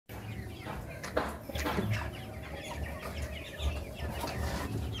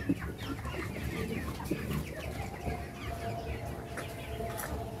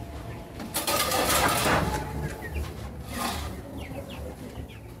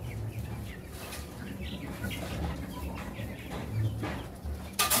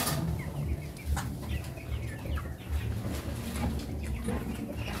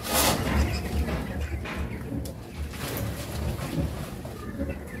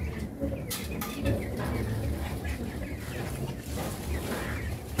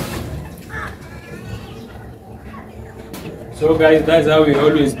So guys, that's how we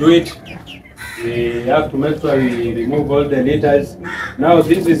always do it. We have to make sure we remove all the litters. Now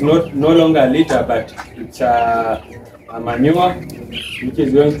this is no longer a litter, but it's a manure which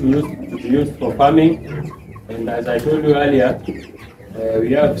is going to be used for farming. And as I told you earlier,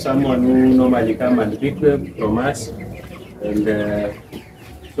 we have someone who normally come and pick them from us. And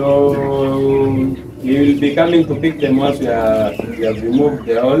so we will be coming to pick them once we have removed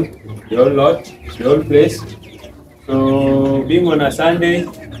the whole lot, the whole place. So being on a Sunday,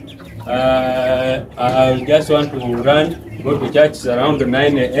 I just want to go to church around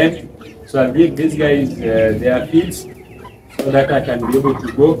 9 a.m. So I'll give these guys their feeds so that I can be able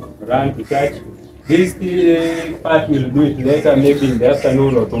to go run to church. This part we'll do it later, maybe in the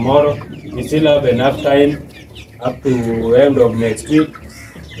afternoon or tomorrow. We still have enough time up to end of next week,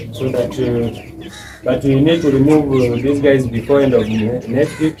 so that but we need to remove these guys before end of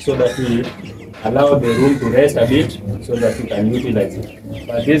next week, so that we allow the room to rest a bit, so that we can utilize it.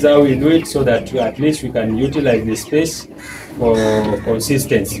 But this is how we do it, so that at least we can utilize the space for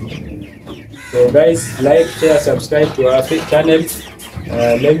consistency. So guys, like, share, subscribe to our channel.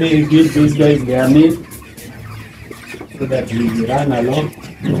 Let me give these guys their meal so that we run along.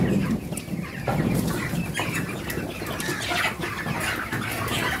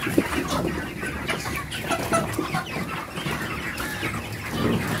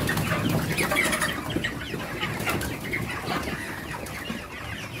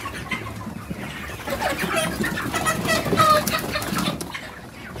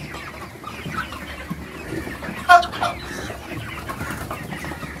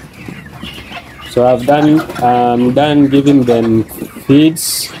 So I'm done giving them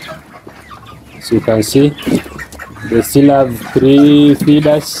feeds. So you can see they still have three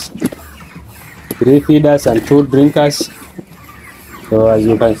feeders and 2 drinkers. So as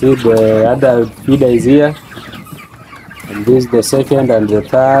you can see, the other feeder is here, and this is the second and the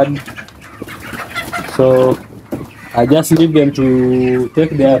third. So I just leave them to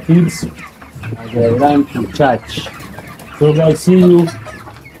take their feeds as they run to church. So guys, see you.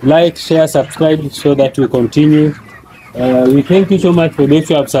 Like, share, subscribe so that we continue. We thank you so much for those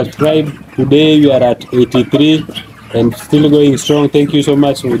who have subscribed. Today we are at 83 and still going strong. Thank you so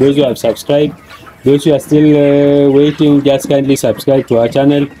much for those who have subscribed. Those who are still waiting, just kindly subscribe to our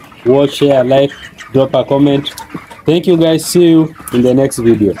channel. Watch, share, like, drop a comment. Thank you guys. See you in the next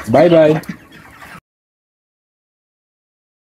video. Bye bye.